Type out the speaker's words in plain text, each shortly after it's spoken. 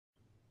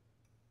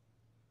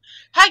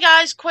Hi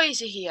guys,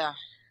 Kwazee here.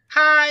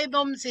 Hi,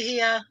 Mumsy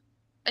here.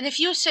 And if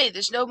you say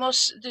there's no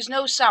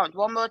sound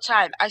one more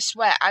time, I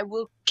swear I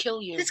will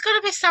kill you. There's got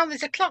to be sound.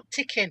 There's a clock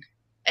ticking.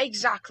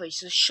 Exactly,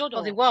 so shut up.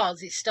 Well, there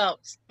was. It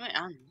stopped. Wait,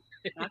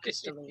 I can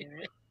still hear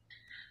it.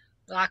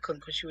 Well, I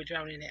couldn't because you were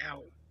drowning it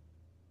out.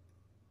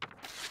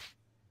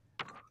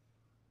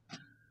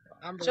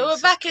 So we're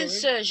back in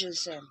Surgeon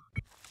Sim.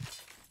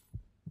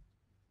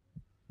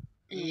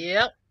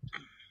 Yep.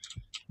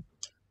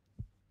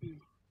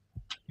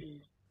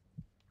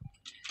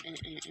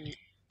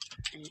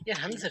 Your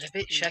hands are a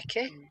bit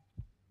shaky.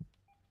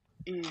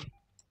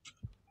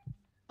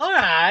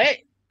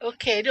 Alright.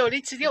 Okay, don't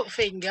need to the up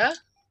finger.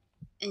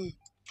 You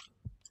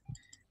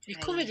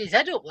covered his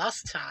head up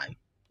last time.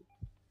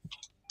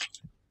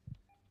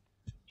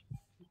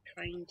 I'm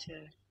trying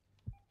to...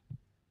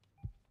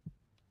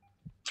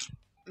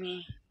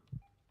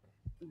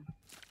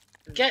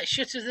 Get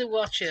shut of the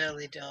watch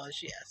early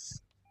doors,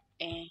 yes.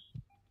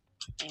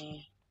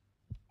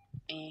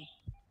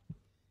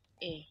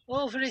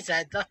 Over his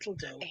head, that'll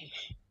do.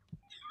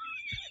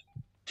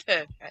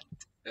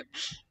 Perfect.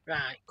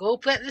 Right, go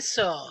get the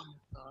saw.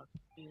 Oh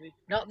God.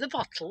 Not the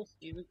bottle.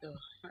 Here we go.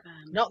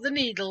 Not the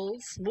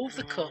needles. Move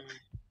the cup.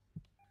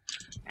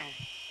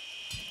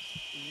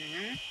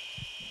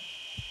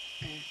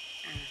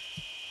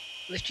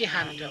 Lift your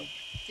hand up.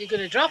 You're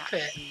going to drop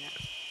it.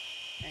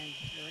 And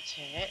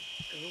rotate.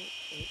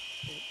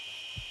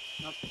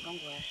 Nope, wrong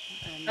way.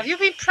 Have you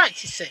been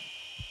practicing?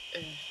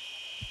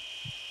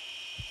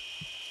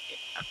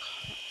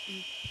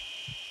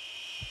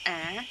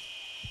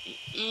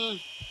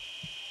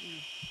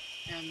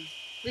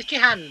 Lift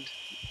your hand.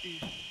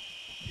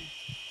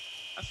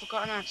 I've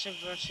forgotten how to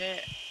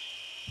rotate.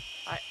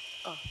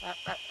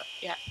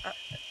 Yeah,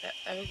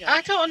 there we go.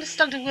 I don't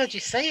understand a word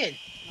you're saying.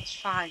 That's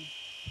fine.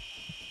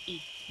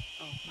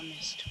 Oh, I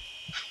missed.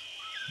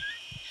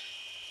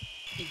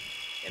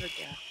 There we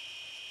go.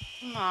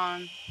 Come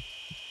on.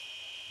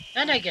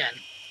 And again.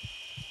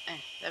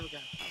 There we go.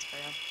 That's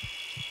better.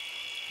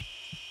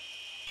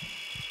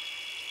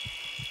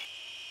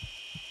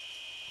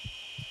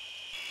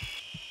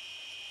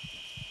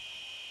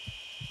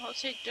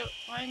 What's it do?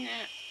 Why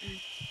not?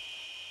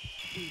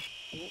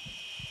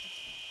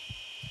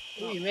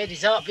 Oh, you made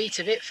his heart beat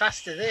a bit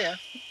faster there.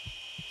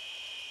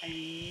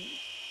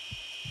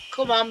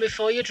 Come on,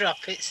 before you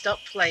drop it,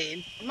 stop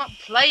playing. I'm not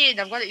playing,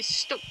 I've got it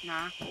stuck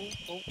now.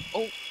 Oh.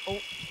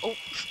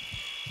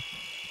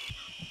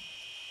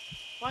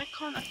 Why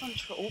can't I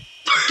control?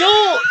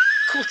 Don't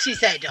cut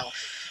his head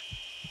off.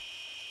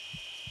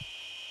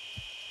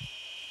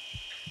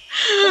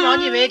 Come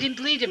on, you made him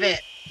bleed a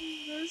bit.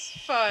 That's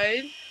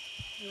fine.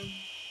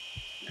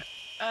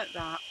 Like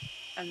that.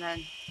 And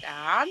then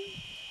down.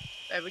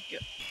 There we go.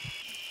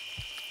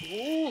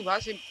 Ooh,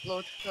 that's in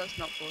blood. That's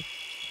not blood.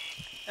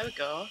 There we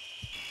go.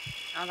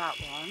 Now that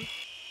one.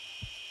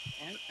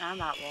 Yeah, now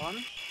that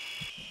one.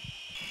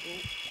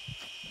 Ooh,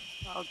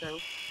 that'll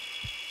do.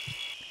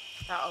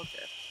 That'll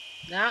do.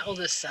 That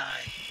other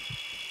side.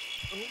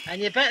 Ooh.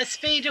 And you better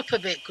speed up a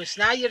bit because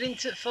now you're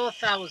into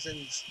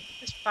 4,000s.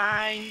 It's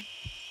fine.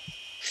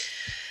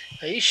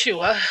 Are you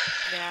sure?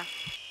 Yeah.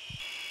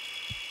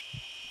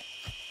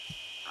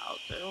 That'll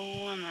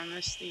do. And then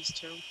these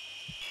two.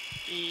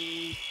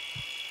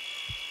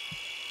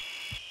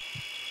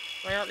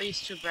 Why aren't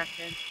these two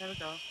breaking? There we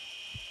go.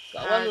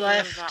 Got one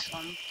left. That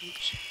one.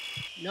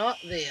 Not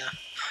there.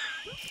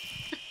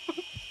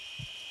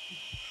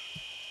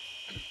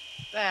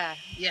 There.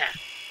 Yeah.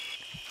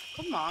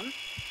 Come on.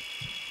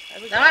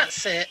 There we go.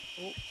 That's it.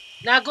 Oh.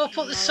 Now go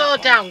put the saw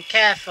down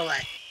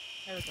carefully.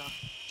 There we go.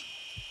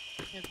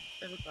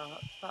 There we go.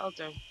 That'll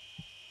do.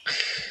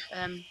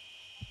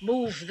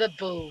 Move the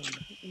bone.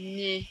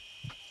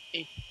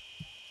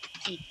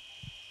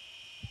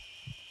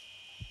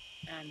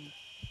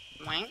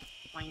 Wank.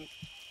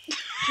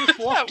 Just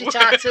waft it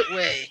out that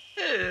way.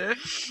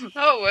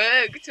 That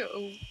worked.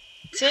 Oh.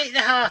 Take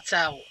the heart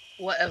out,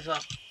 whatever.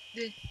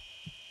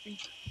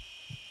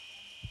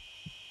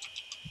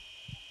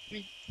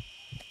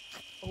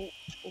 Oh.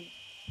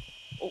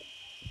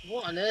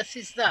 What on earth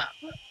is that?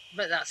 I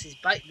bet that's his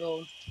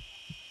backbone.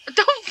 I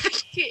don't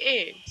think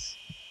it is.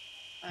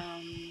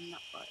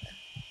 Not right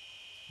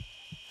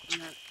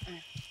there.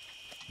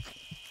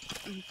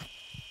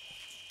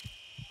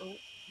 Oh.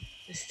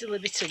 There's still a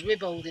bit of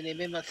rib holding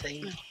him, I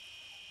think.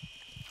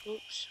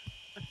 Oops,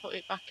 I put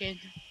it back in.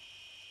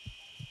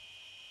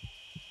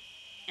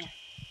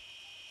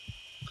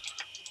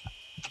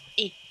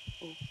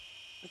 Oh,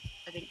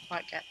 I didn't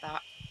quite get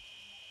that.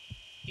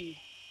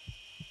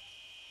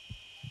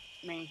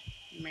 Me.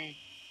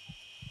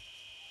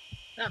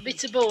 That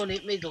bit of bone in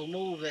the middle,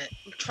 move it.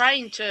 I'm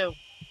trying to.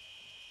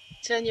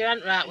 Turn your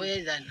hand right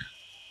way then.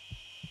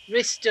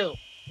 Wrist up.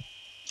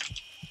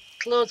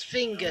 Close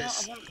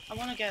fingers. I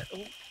want to get...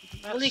 Oh,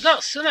 well, you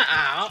got some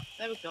out.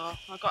 There we go.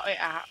 I got it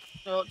out.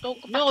 So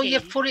don't go back no, in. You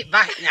put it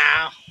back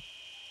now.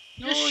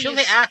 Just shove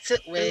it out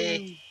that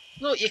way.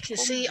 Look, you can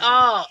see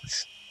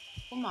art.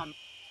 Come on.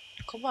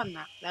 Come on,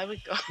 that. There we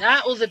go.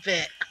 That other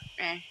bit.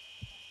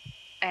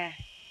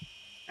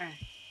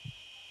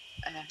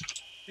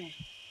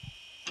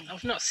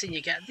 I've not seen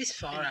you get this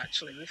far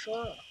actually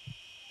before.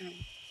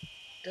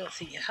 Don't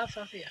think you have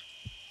you?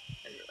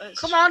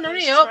 Come on,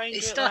 hurry up!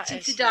 It's starting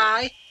to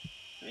die.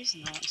 No, it's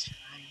not. It's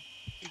fine.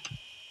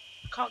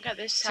 I can't get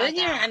this side. Turn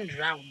your hand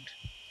round.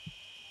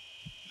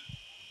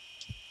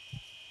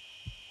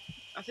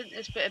 I think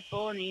this bit of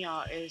bone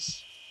here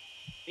is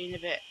being a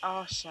bit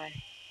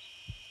arsey.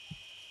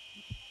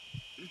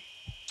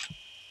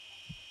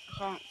 I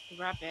can't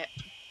grab it.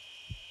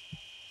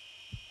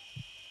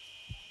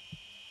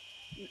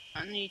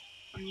 I need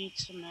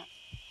some.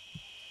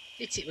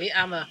 Hit it with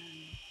hammer.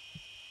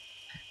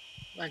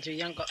 Mind you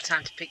haven't got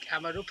time to pick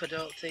hammer up, I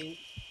don't think.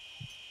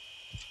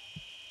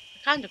 I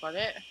kind of got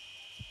it.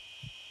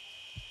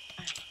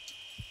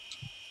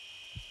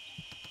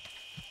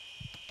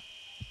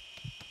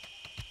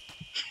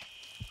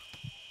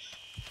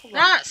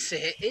 That's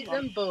it. Hit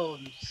them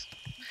bones.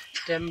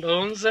 Them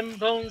bones, them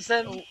bones,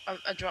 them. Oh,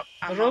 I dropped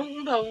hammer.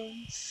 Broken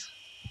bones.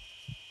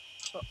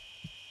 But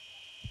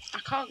I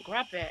can't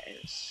grab it.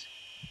 It's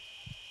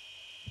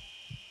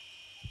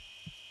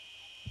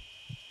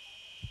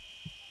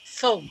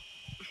thumb.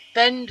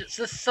 Bend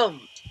the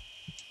thumb.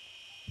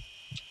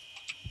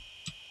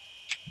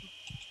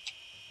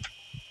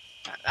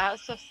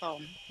 That's the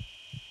thumb.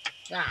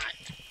 Right.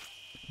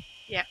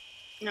 Yeah.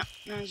 No,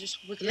 just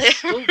wiggle it.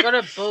 Still got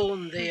a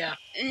bone there.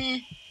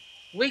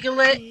 Wiggle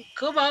it.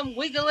 Come on,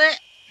 wiggle it.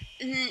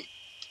 You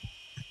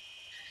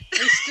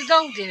stood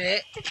holding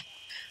it.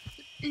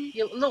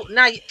 Look,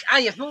 now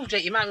you've moved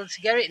it. You might be able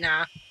to get it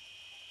now.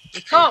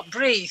 You can't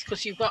breathe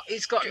because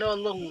it's got no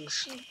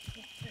lungs.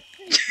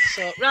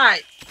 So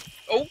right.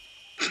 Oh,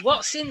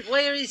 what's in?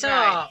 Where is right,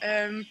 art?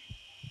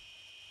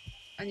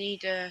 I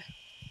need a.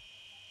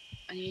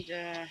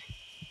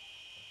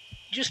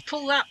 Just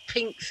pull that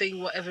pink thing,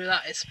 whatever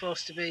that is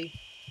supposed to be.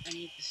 I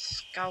need a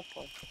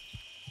scalpel,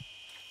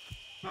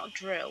 not a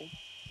drill.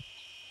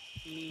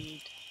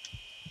 Need.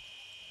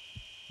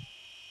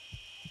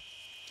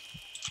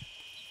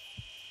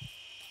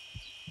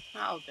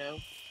 That'll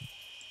do.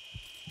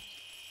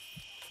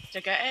 Did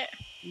I get it?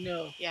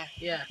 No. Yeah.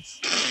 Yes.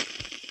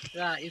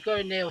 Right, you've got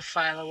a nail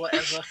file or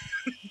whatever.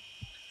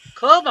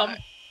 Come on.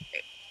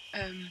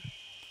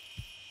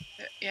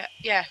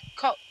 Yeah.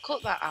 Cut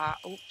that out.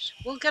 Oops.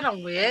 We'll get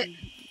on with it.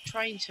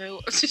 Trying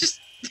to.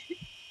 Just.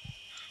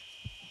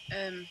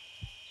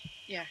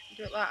 Yeah.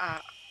 Do it like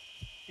that.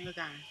 And go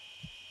down.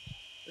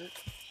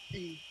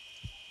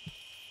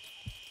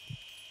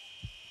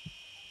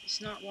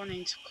 It's not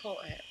wanting to cut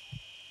it.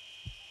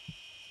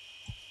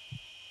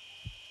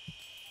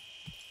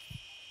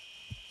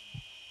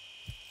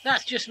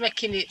 That's just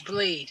making it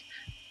bleed.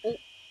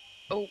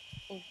 Oh.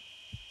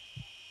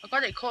 I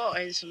got it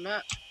caught in some.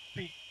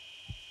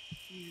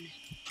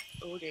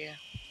 Oh dear.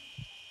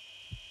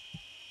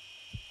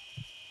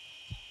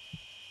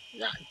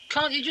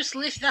 Can't you just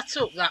lift that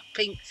up, that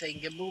pink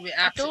thing, and move it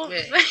out of the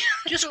way? I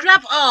Just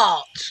grab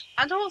art.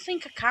 I don't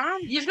think I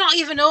can. You've not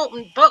even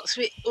opened box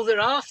with other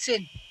art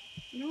in.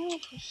 No,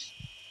 because...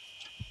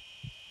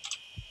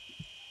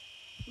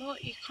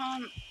 Look, you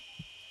can't...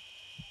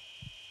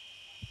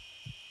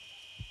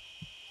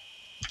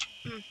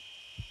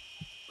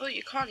 Look,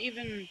 you can't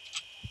even...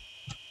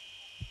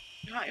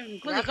 grab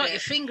well, you got it. your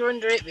finger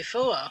under it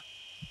before.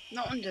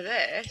 Not under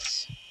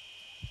this.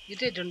 You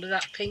did under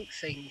that pink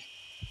thing.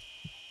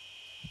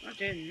 I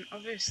didn't,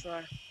 obviously.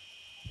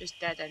 He's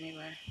dead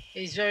anyway.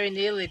 He's very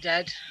nearly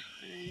dead.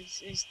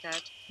 He's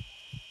dead.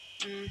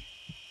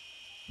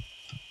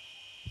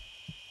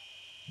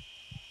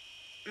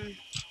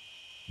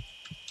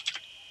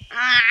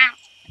 Ah!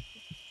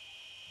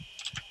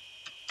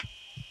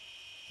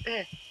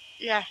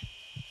 Yeah.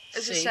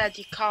 As I said,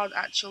 you can't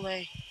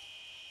actually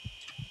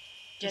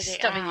get You're it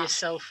stabbing out.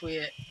 yourself with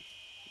it.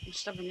 I'm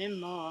stabbing him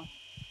more.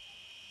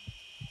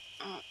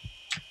 Oh,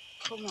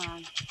 come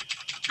on.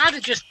 I'd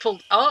have just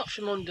pulled art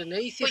from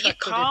underneath but if I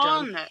could have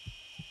done.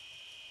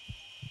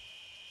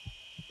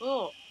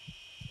 Oh.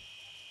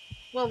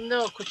 Well,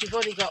 no, because you've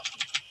only got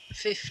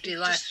 50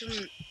 left. It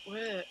doesn't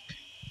work.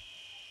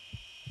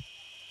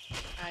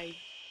 Bye.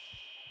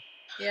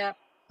 Yeah.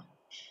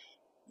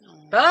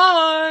 Oh.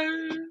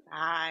 Bye.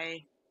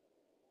 Bye.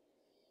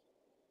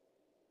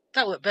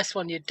 That was the best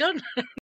one you'd done.